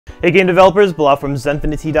Hey game developers, Bilal from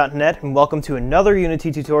Zenfinity.net, and welcome to another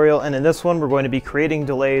Unity tutorial. And in this one we're going to be creating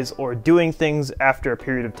delays or doing things after a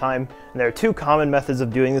period of time. And there are two common methods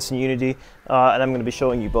of doing this in Unity, and I'm going to be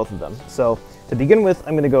showing you both of them. So to begin with,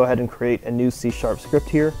 I'm going to go ahead and create a new C# script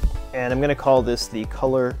here, and I'm going to call this the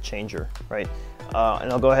color changer, right?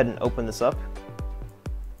 And I'll go ahead and open this up.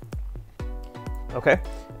 Okay,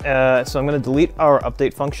 so I'm going to delete our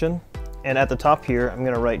update function, and at the top here I'm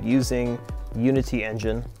going to write using Unity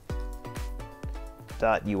Engine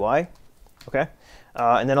 .ui, okay?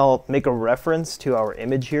 And then I'll make a reference to our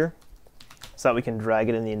image here so that we can drag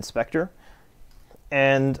it in the inspector.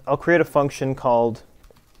 And I'll create a function called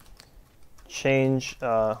change,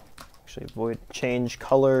 change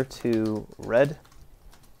color to red.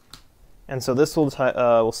 And so this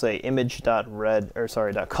will say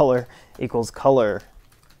image.color equals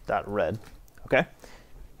color.red, okay?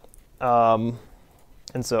 And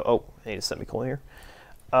so, I need a semicolon here.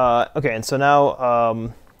 Okay, and so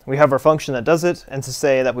now we have our function that does it, and to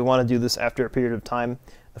say that we want to do this after a period of time,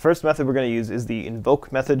 the first method we're going to use is the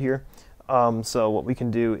invoke method here. So what we can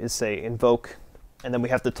do is say invoke, and then we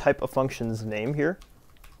have the type of function's name here,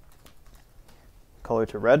 color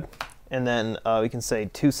to red, and then we can say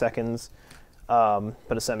 2 seconds,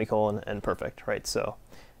 put a semicolon, and perfect, right? So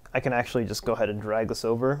I can actually just go ahead and drag this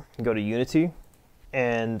over and go to Unity,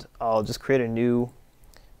 and I'll just create a new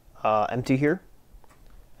empty here.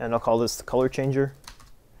 And I'll call this the color changer,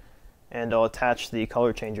 and I'll attach the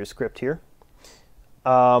color changer script here.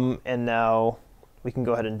 And now we can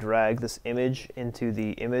go ahead and drag this image into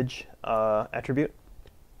the image attribute.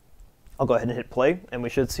 I'll go ahead and hit play, and we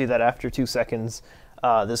should see that after 2 seconds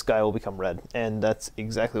this guy will become red, and that's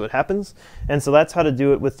exactly what happens. And so that's how to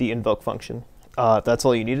do it with the invoke function. If that's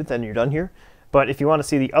all you needed, then you're done here. But if you want to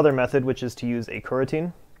see the other method, which is to use a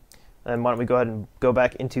coroutine, then why don't we go ahead and go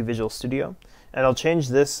back into Visual Studio. And I'll change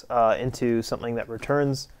this into something that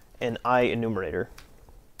returns an IEnumerator.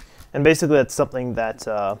 And basically that's something that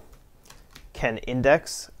can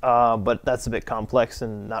index, but that's a bit complex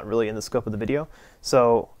and not really in the scope of the video.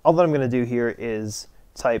 So all that I'm going to do here is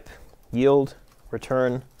type yield,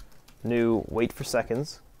 return, new, wait for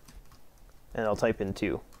seconds, and I'll type in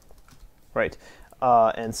 2. Right,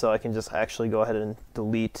 and so I can just actually go ahead and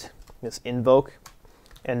delete this invoke.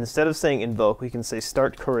 And instead of saying invoke, we can say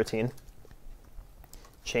start coroutine,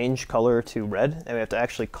 change color to red, and we have to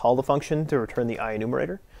actually call the function to return the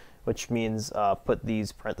IEnumerator, which means put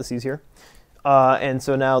these parentheses here. And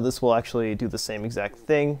so now this will actually do the same exact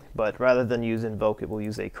thing, but rather than use invoke, it will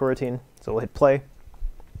use a coroutine. So we'll hit play,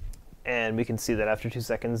 and we can see that after 2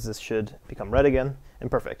 seconds this should become red again,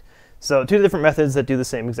 and perfect. So two different methods that do the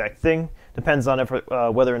same exact thing. Depends on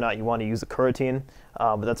whether or not you want to use a coroutine,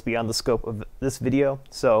 but that's beyond the scope of this video.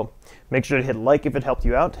 So make sure to hit like if it helped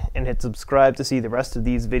you out, and hit subscribe to see the rest of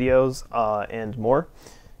these videos and more.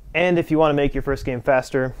 And if you want to make your first game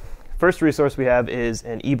faster, first resource we have is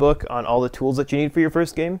an ebook on all the tools that you need for your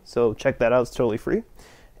first game. So check that out, it's totally free.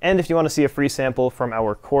 And if you want to see a free sample from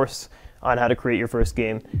our course on how to create your first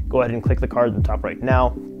game, go ahead and click the card in the top right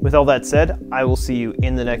now. With all that said, I will see you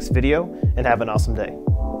in the next video, and have an awesome day.